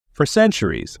For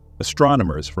centuries,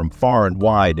 astronomers from far and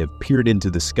wide have peered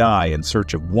into the sky in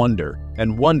search of wonder,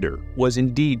 and wonder was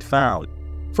indeed found.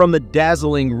 From the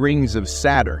dazzling rings of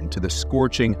Saturn to the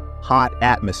scorching, hot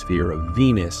atmosphere of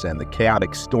Venus and the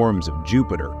chaotic storms of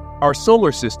Jupiter, our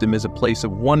solar system is a place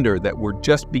of wonder that we're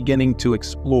just beginning to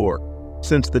explore.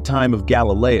 Since the time of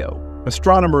Galileo,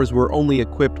 astronomers were only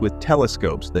equipped with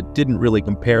telescopes that didn't really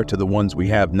compare to the ones we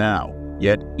have now.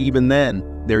 Yet, even then,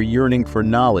 their yearning for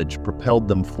knowledge propelled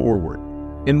them forward.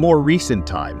 In more recent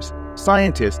times,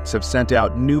 scientists have sent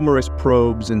out numerous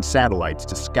probes and satellites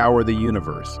to scour the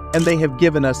universe, and they have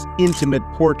given us intimate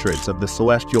portraits of the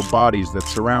celestial bodies that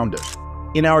surround us.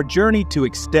 In our journey to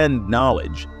extend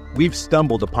knowledge, we've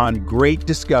stumbled upon great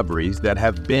discoveries that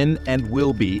have been and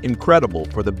will be incredible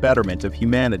for the betterment of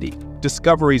humanity.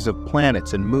 Discoveries of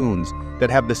planets and moons that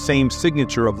have the same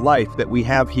signature of life that we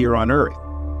have here on Earth.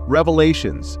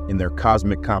 Revelations in their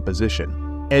cosmic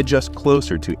composition edge us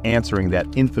closer to answering that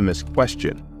infamous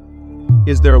question: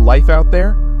 is there life out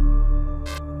there?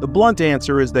 The blunt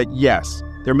answer is that yes,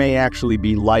 there may actually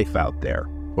be life out there.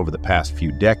 Over the past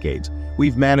few decades,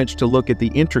 we've managed to look at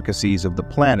the intricacies of the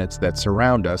planets that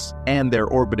surround us and their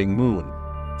orbiting moon.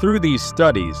 Through these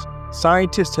studies,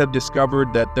 scientists have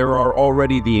discovered that there are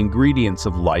already the ingredients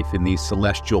of life in these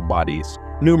celestial bodies.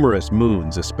 Numerous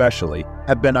moons, especially,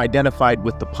 have been identified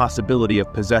with the possibility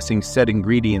of possessing said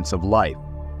ingredients of life.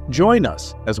 Join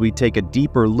us as we take a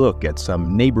deeper look at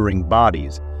some neighboring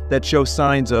bodies that show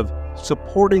signs of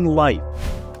supporting life.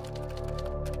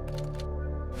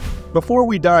 Before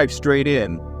we dive straight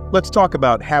in, let's talk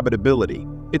about habitability.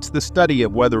 It's the study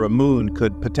of whether a moon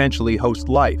could potentially host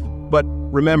life. But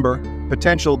remember,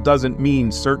 potential doesn't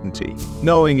mean certainty.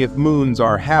 Knowing if moons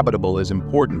are habitable is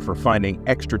important for finding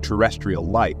extraterrestrial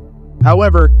life.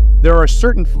 However, there are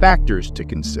certain factors to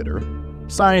consider.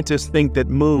 Scientists think that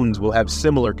moons will have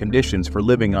similar conditions for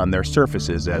living on their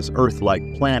surfaces as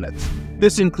Earth-like planets.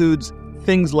 This includes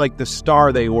things like the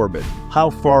star they orbit, how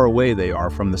far away they are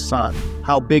from the sun,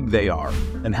 how big they are,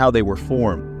 and how they were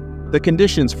formed. The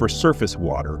conditions for surface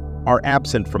water are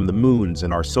absent from the moons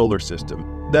in our solar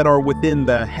system that are within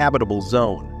the habitable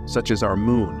zone, such as our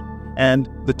moon, and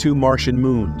the two Martian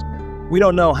moons. We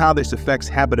don't know how this affects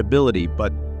habitability,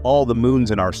 but all the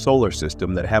moons in our solar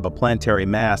system that have a planetary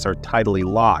mass are tidally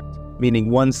locked,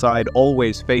 meaning one side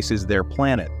always faces their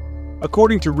planet.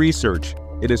 According to research,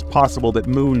 it is possible that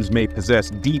moons may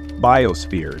possess deep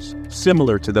biospheres,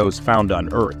 similar to those found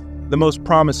on Earth. The most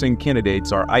promising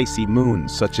candidates are icy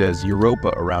moons such as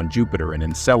Europa around Jupiter and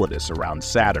Enceladus around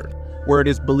Saturn, where it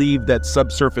is believed that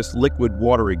subsurface liquid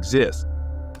water exists.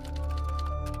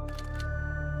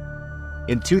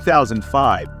 In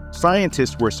 2005,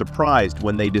 scientists were surprised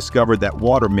when they discovered that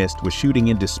water mist was shooting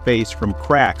into space from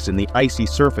cracks in the icy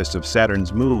surface of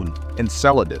Saturn's moon,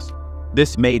 Enceladus.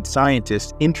 This made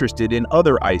scientists interested in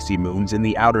other icy moons in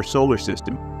the outer solar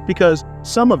system because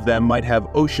some of them might have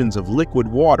oceans of liquid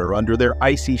water under their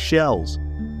icy shells.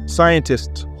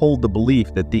 Scientists hold the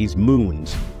belief that these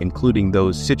moons, including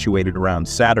those situated around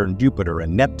Saturn, Jupiter,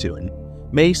 and Neptune,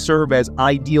 may serve as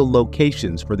ideal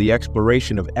locations for the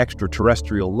exploration of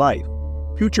extraterrestrial life.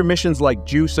 Future missions like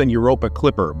JUICE and Europa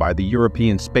Clipper by the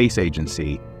European Space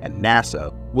Agency and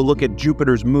NASA will look at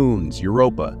Jupiter's moons,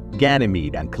 Europa,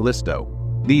 Ganymede, and Callisto.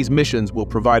 These missions will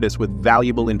provide us with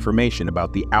valuable information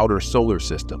about the outer solar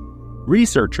system.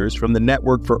 Researchers from the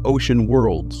Network for Ocean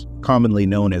Worlds, commonly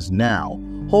known as NOW,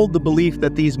 hold the belief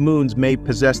that these moons may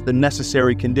possess the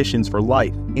necessary conditions for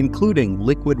life, including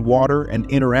liquid water and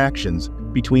interactions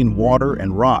between water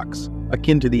and rocks,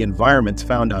 akin to the environments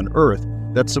found on Earth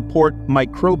that support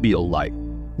microbial life.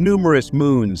 Numerous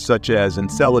moons such as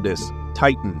Enceladus,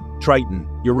 Titan, Triton,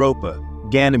 Europa,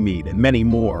 Ganymede, and many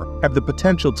more have the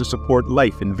potential to support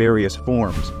life in various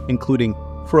forms, including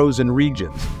frozen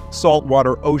regions,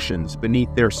 saltwater oceans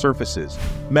beneath their surfaces,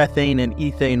 methane and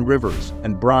ethane rivers,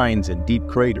 and brines in deep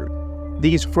craters.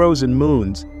 These frozen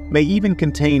moons may even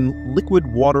contain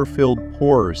liquid water-filled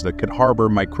pores that could harbor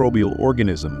microbial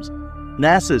organisms.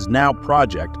 NASA's NOW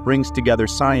project brings together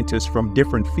scientists from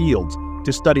different fields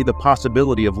to study the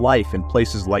possibility of life in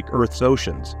places like Earth's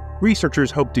oceans. Researchers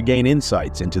hope to gain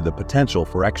insights into the potential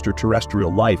for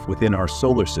extraterrestrial life within our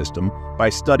solar system by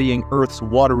studying Earth's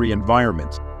watery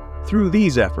environment. Through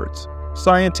these efforts,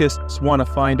 scientists want to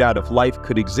find out if life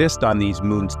could exist on these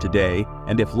moons today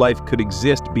and if life could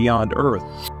exist beyond Earth.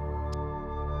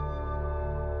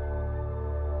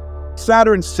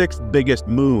 Saturn's sixth biggest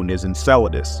moon is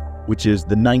Enceladus, which is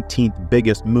the 19th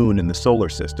biggest moon in the solar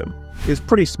system. It's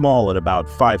pretty small at about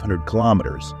 500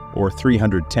 kilometers, or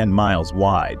 310 miles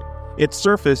wide. Its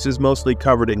surface is mostly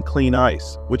covered in clean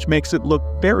ice, which makes it look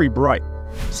very bright.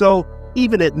 So,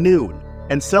 Even at noon,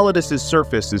 Enceladus's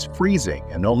surface is freezing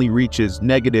and only reaches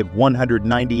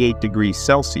 -198 degrees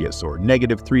Celsius or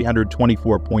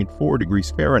 -324.4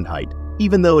 degrees Fahrenheit.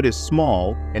 Even though it is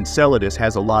small, Enceladus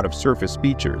has a lot of surface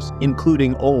features,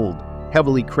 including old,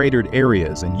 heavily cratered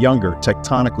areas and younger,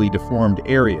 tectonically deformed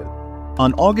areas.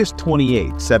 On August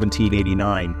 28,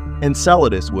 1789,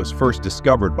 Enceladus was first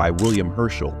discovered by William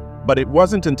Herschel, but it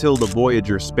wasn't until the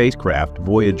Voyager spacecraft,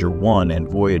 Voyager 1 and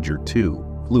Voyager 2,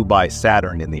 flew by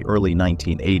Saturn in the early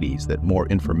 1980s that more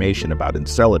information about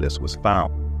Enceladus was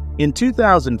found. In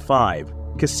 2005,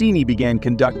 Cassini began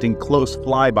conducting close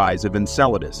flybys of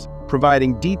Enceladus,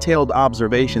 providing detailed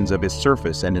observations of its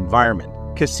surface and environment.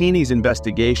 Cassini's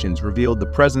investigations revealed the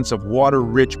presence of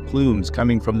water-rich plumes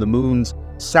coming from the Moon's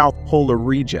south polar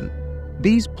region.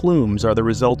 These plumes are the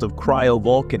result of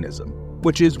cryovolcanism,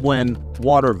 which is when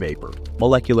water vapor,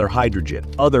 molecular hydrogen,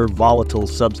 other volatile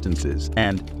substances,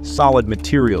 and solid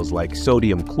materials like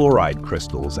sodium chloride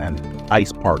crystals and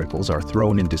ice particles are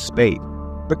thrown into space.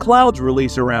 The clouds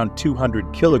release around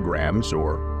 200 kilograms,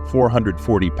 or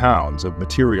 440 pounds, of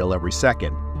material every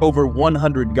second. Over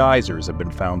 100 geysers have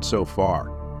been found so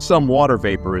far. Some water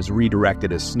vapor is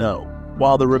redirected as snow,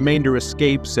 while the remainder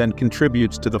escapes and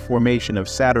contributes to the formation of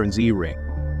Saturn's E-ring.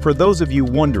 For those of you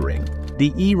wondering,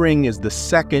 the E-ring is the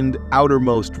second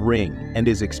outermost ring and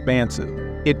is expansive.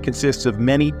 It consists of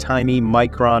many tiny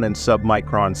micron and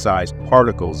submicron-sized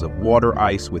particles of water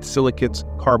ice with silicates,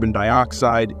 carbon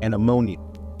dioxide, and ammonia.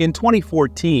 In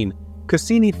 2014,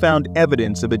 Cassini found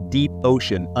evidence of a deep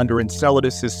ocean under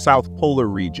Enceladus's south polar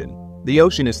region. The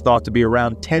ocean is thought to be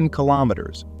around 10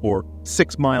 kilometers, or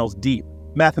 6 miles deep.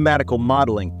 Mathematical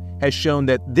modeling has shown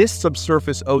that this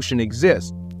subsurface ocean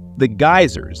exists. The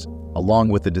geysers, along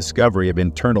with the discovery of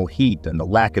internal heat and the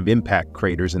lack of impact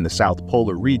craters in the south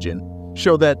polar region,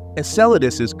 show that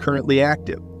Enceladus is currently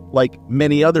active. Like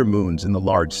many other moons in the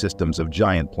large systems of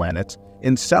giant planets,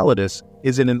 Enceladus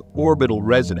is in an orbital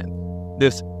resonance.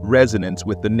 This resonance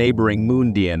with the neighboring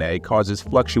moon DNA causes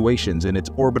fluctuations in its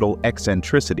orbital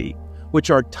eccentricity, which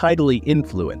are tidally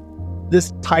influenced.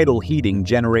 This tidal heating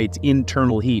generates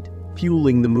internal heat,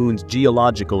 fueling the moon's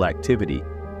geological activity.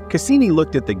 Cassini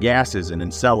looked at the gases in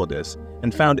Enceladus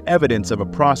and found evidence of a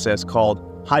process called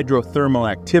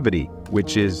hydrothermal activity,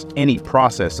 which is any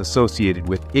process associated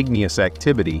with igneous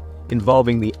activity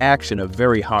involving the action of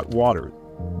very hot water.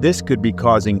 This could be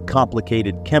causing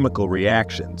complicated chemical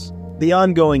reactions. The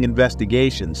ongoing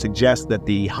investigation suggests that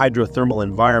the hydrothermal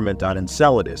environment on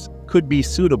Enceladus could be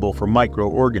suitable for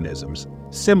microorganisms,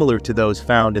 similar to those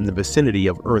found in the vicinity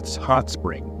of Earth's hot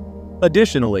spring.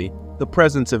 Additionally, the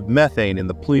presence of methane in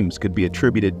the plumes could be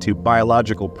attributed to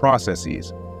biological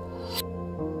processes.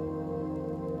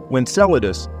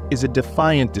 Enceladus is a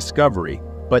defiant discovery,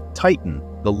 but Titan,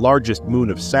 the largest moon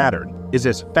of Saturn, is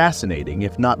as fascinating,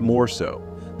 if not more so.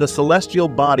 The celestial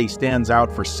body stands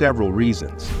out for several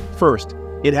reasons. First,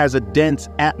 it has a dense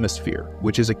atmosphere,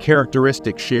 which is a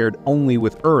characteristic shared only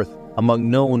with Earth among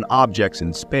known objects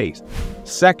in space.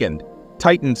 Second,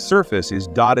 Titan's surface is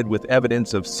dotted with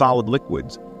evidence of solid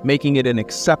liquids, making it an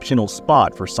exceptional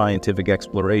spot for scientific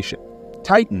exploration.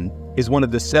 Titan is one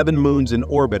of the 7 moons in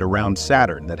orbit around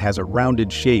Saturn that has a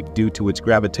rounded shape due to its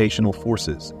gravitational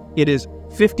forces. It is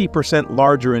 50%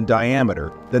 larger in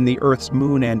diameter than the Earth's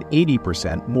moon and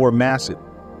 80% more massive.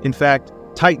 In fact,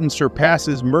 Titan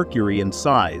surpasses Mercury in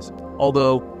size,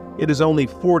 although it is only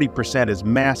 40% as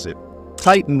massive.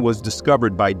 Titan was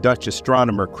discovered by Dutch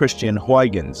astronomer Christian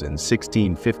Huygens in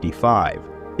 1655.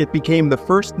 It became the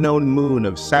first known moon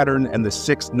of Saturn and the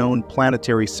 6th known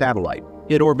planetary satellite.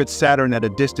 It orbits Saturn at a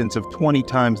distance of 20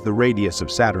 times the radius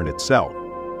of Saturn itself.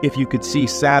 If you could see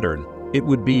Saturn, it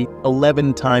would be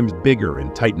 11 times bigger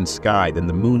in Titan's sky than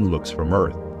the moon looks from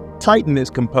Earth. Titan is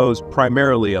composed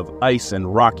primarily of ice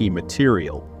and rocky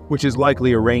material, which is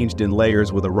likely arranged in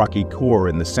layers with a rocky core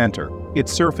in the center.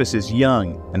 Its surface is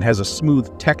young and has a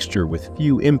smooth texture with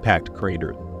few impact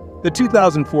craters. The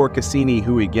 2004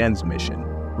 Cassini-Huygens mission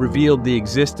revealed the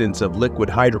existence of liquid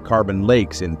hydrocarbon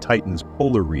lakes in Titan's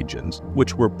polar regions,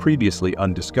 which were previously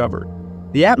undiscovered.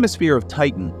 The atmosphere of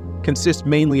Titan consists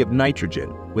mainly of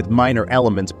nitrogen, with minor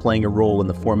elements playing a role in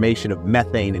the formation of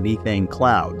methane and ethane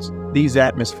clouds. These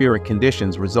atmospheric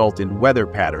conditions result in weather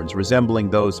patterns resembling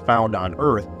those found on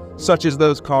Earth, such as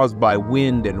those caused by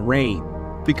wind and rain.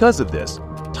 Because of this,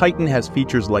 Titan has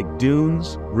features like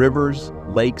dunes, rivers,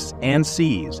 lakes, and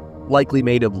seas, likely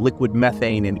made of liquid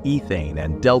methane and ethane,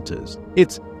 and deltas.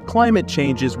 Its climate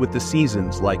changes with the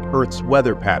seasons like Earth's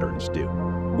weather patterns do.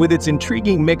 With its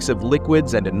intriguing mix of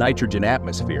liquids and a nitrogen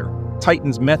atmosphere,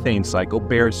 Titan's methane cycle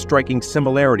bears striking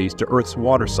similarities to Earth's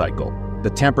water cycle. The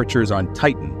temperatures on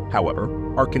Titan, however,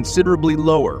 are considerably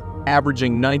lower,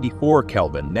 averaging 94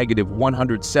 Kelvin,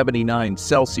 -179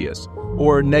 Celsius,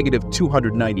 or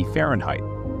 -290 Fahrenheit.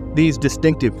 These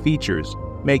distinctive features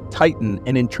make Titan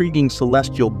an intriguing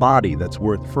celestial body that's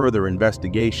worth further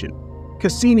investigation.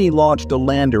 Cassini launched a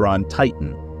lander on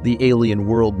Titan, the alien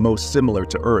world most similar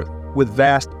to Earth, with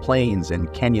vast plains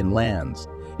and canyon lands.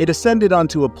 It ascended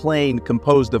onto a plain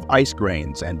composed of ice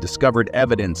grains and discovered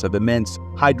evidence of immense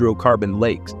hydrocarbon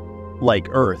lakes. Like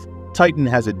Earth, Titan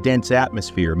has a dense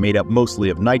atmosphere made up mostly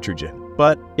of nitrogen,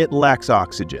 but it lacks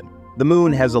oxygen. The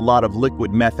moon has a lot of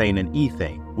liquid methane and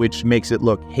ethane, which makes it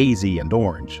look hazy and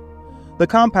orange. The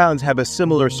compounds have a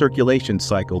similar circulation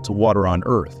cycle to water on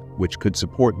Earth, which could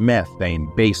support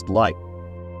methane-based life.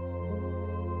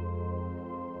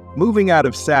 Moving out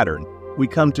of Saturn, we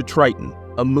come to Triton,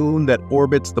 a moon that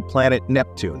orbits the planet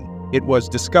Neptune. It was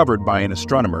discovered by an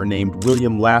astronomer named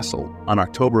William Lassell on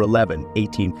October 11,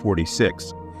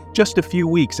 1846, just a few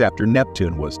weeks after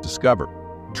Neptune was discovered.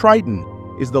 Triton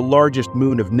is the largest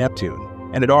moon of Neptune,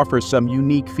 and it offers some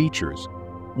unique features.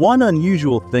 One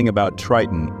unusual thing about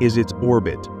Triton is its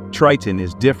orbit. Triton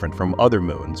is different from other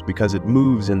moons because it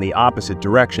moves in the opposite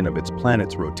direction of its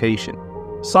planet's rotation.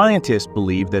 Scientists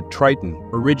believe that Triton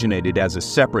originated as a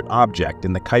separate object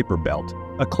in the Kuiper Belt,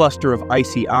 a cluster of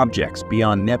icy objects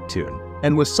beyond Neptune,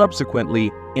 and was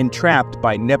subsequently entrapped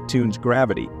by Neptune's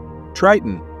gravity.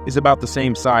 Triton is about the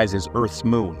same size as Earth's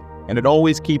moon, and it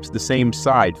always keeps the same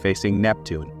side facing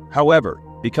Neptune. However,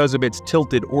 because of its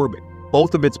tilted orbit,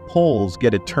 both of its poles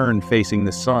get a turn facing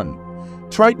the Sun.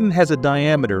 Triton has a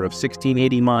diameter of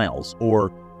 1680 miles,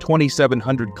 or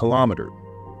 2,700 kilometers.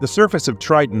 The surface of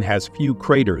Triton has few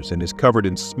craters and is covered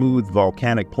in smooth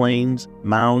volcanic plains,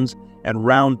 mounds, and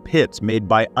round pits made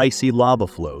by icy lava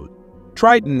flows.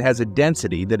 Triton has a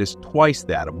density that is twice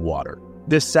that of water.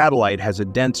 This satellite has a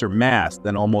denser mass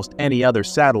than almost any other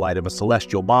satellite of a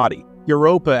celestial body.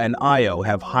 Europa and Io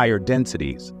have higher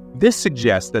densities. This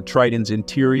suggests that Triton's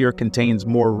interior contains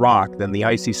more rock than the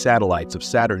icy satellites of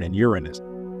Saturn and Uranus.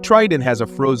 Triton has a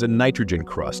frozen nitrogen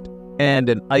crust and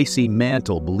an icy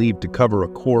mantle believed to cover a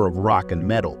core of rock and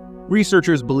metal.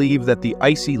 Researchers believe that the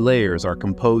icy layers are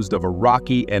composed of a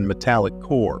rocky and metallic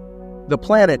core. The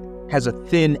planet has a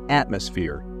thin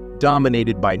atmosphere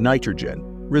dominated by nitrogen,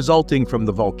 resulting from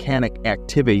the volcanic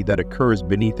activity that occurs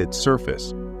beneath its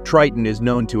surface. Triton is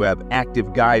known to have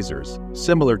active geysers,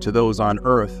 similar to those on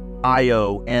Earth,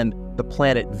 Io, and the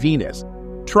planet Venus.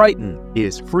 Triton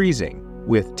is freezing,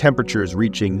 with temperatures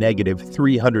reaching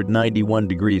 -391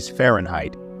 degrees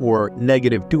Fahrenheit, or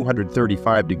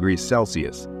 -235 degrees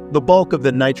Celsius. The bulk of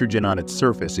the nitrogen on its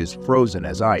surface is frozen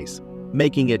as ice,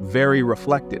 making it very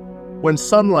reflective. When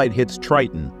sunlight hits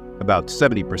Triton, about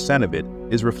 70% of it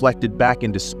is reflected back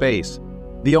into space.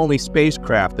 The only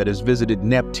spacecraft that has visited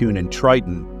Neptune and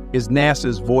Triton is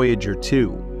NASA's Voyager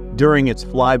 2. During its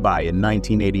flyby in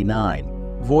 1989,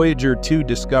 Voyager 2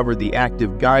 discovered the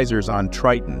active geysers on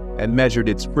Triton and measured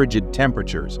its frigid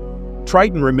temperatures.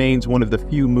 Triton remains one of the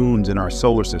few moons in our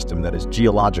solar system that is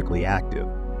geologically active.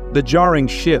 The jarring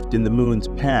shift in the moon's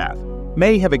path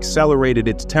may have accelerated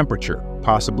its temperature,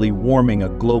 possibly warming a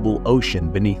global ocean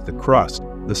beneath the crust.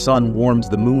 The sun warms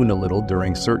the moon a little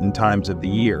during certain times of the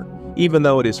year, even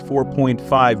though it is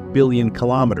 4.5 billion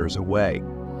kilometers away.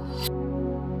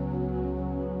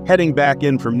 Heading back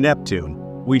in from Neptune,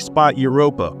 we spot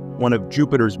Europa, one of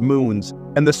Jupiter's moons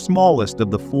and the smallest of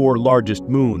the 4 largest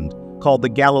moons, called the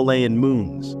Galilean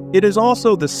moons. It is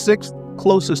also the 6th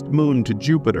closest moon to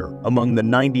Jupiter among the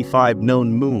 95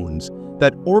 known moons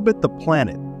that orbit the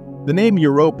planet. The name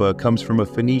Europa comes from a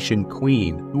Phoenician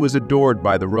queen who was adored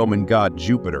by the Roman god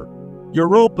Jupiter.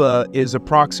 Europa is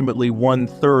approximately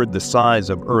 1/3 the size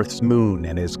of Earth's moon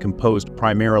and is composed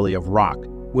primarily of rock,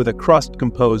 with a crust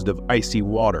composed of icy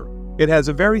water. It has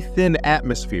a very thin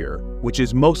atmosphere, which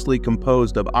is mostly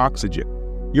composed of oxygen.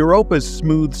 Europa's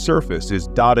smooth surface is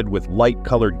dotted with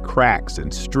light-colored cracks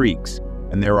and streaks,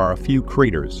 and there are a few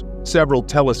craters. Several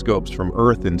telescopes from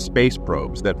Earth and space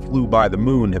probes that flew by the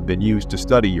moon have been used to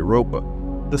study Europa.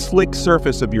 The slick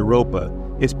surface of Europa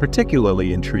is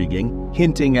particularly intriguing,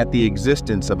 hinting at the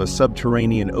existence of a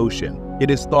subterranean ocean. It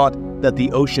is thought that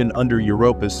the ocean under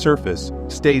Europa's surface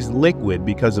stays liquid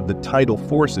because of the tidal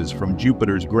forces from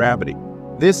Jupiter's gravity.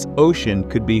 This ocean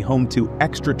could be home to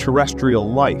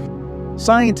extraterrestrial life.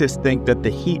 Scientists think that the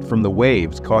heat from the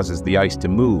waves causes the ice to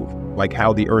move, like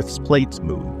how the Earth's plates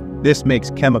move. This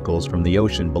makes chemicals from the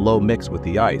ocean below mix with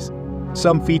the ice.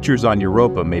 Some features on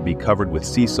Europa may be covered with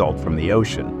sea salt from the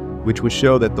ocean, which would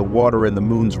show that the water in the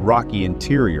moon's rocky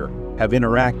interior have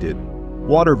interacted.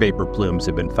 Water vapor plumes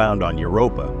have been found on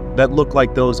Europa that look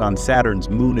like those on Saturn's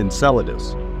moon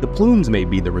Enceladus. The plumes may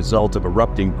be the result of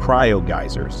erupting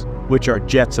cryogeysers, which are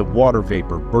jets of water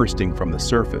vapor bursting from the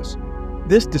surface.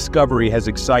 This discovery has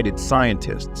excited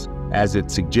scientists, as it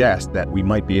suggests that we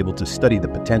might be able to study the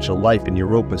potential life in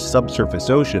Europa's subsurface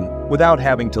ocean without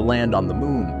having to land on the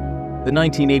moon. The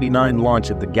 1989 launch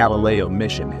of the Galileo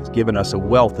mission has given us a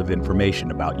wealth of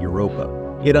information about Europa.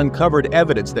 It uncovered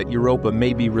evidence that Europa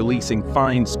may be releasing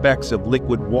fine specks of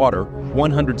liquid water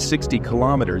 160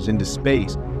 kilometers into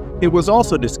space. It was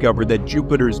also discovered that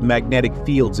Jupiter's magnetic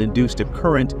fields induced a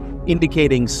current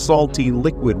indicating salty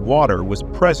liquid water was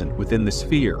present within the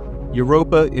sphere.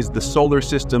 Europa is the solar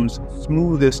system's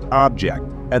smoothest object,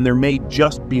 and there may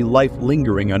just be life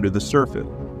lingering under the surface.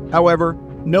 However,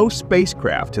 no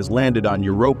spacecraft has landed on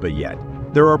Europa yet.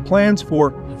 There are plans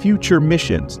for future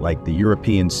missions like the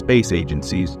European Space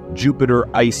Agency's Jupiter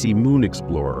Icy Moon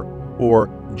Explorer, or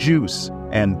JUICE,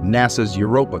 and NASA's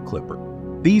Europa Clipper.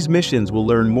 These missions will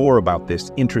learn more about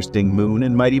this interesting moon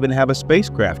and might even have a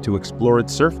spacecraft to explore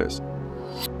its surface.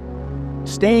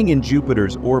 Staying in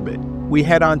Jupiter's orbit, we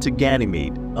head on to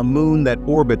Ganymede, a moon that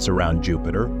orbits around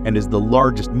Jupiter and is the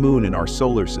largest moon in our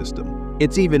solar system.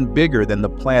 It's even bigger than the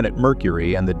planet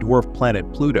Mercury and the dwarf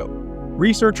planet Pluto.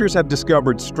 Researchers have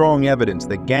discovered strong evidence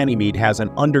that Ganymede has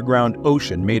an underground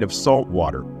ocean made of salt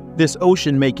water. This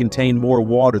ocean may contain more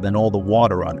water than all the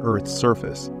water on Earth's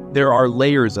surface. There are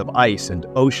layers of ice and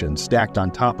ocean stacked on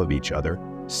top of each other,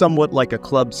 somewhat like a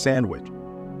club sandwich.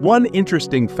 One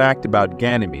interesting fact about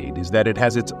Ganymede is that it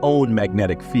has its own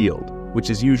magnetic field, which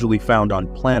is usually found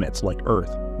on planets like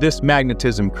Earth. This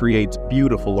magnetism creates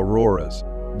beautiful auroras,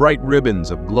 bright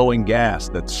ribbons of glowing gas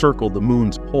that circle the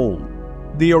moon's pole.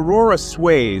 The aurora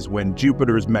sways when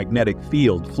Jupiter's magnetic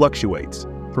field fluctuates,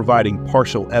 providing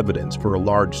partial evidence for a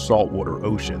large saltwater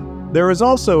ocean. There is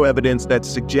also evidence that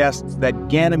suggests that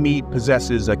Ganymede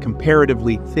possesses a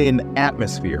comparatively thin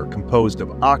atmosphere composed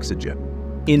of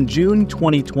oxygen. In June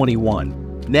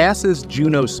 2021, NASA's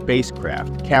Juno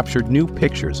spacecraft captured new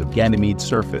pictures of Ganymede's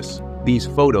surface. These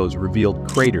photos revealed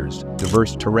craters,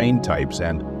 diverse terrain types,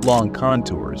 and long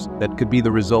contours that could be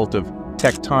the result of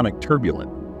tectonic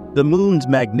turbulence. The moon's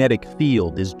magnetic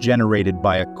field is generated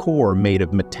by a core made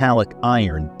of metallic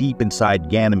iron deep inside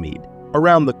Ganymede.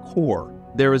 Around the core,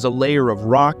 there is a layer of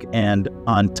rock and,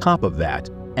 on top of that,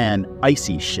 an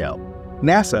icy shell.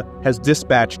 NASA has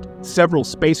dispatched several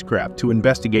spacecraft to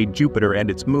investigate Jupiter and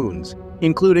its moons,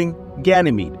 including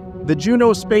Ganymede. The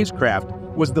Juno spacecraft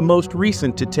was the most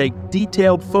recent to take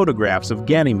detailed photographs of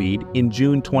Ganymede in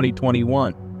June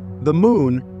 2021. The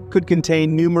moon could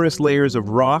contain numerous layers of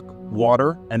rock,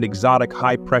 water, and exotic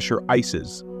high-pressure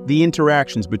ices. The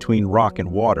interactions between rock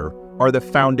and water are the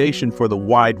foundation for the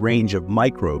wide range of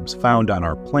microbes found on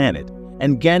our planet,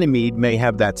 and Ganymede may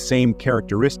have that same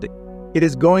characteristic. It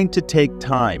is going to take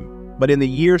time, but in the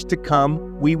years to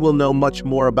come, we will know much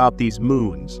more about these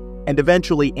moons, and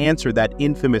eventually answer that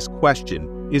infamous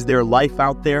question, is there life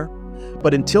out there?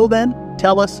 But until then,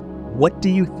 tell us, what do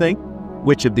you think?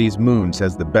 Which of these moons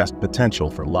has the best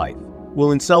potential for life?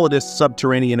 Will Enceladus'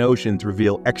 subterranean oceans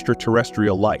reveal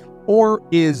extraterrestrial life? Or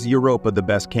is Europa the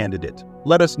best candidate?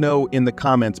 Let us know in the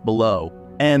comments below.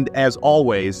 And as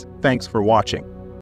always, thanks for watching.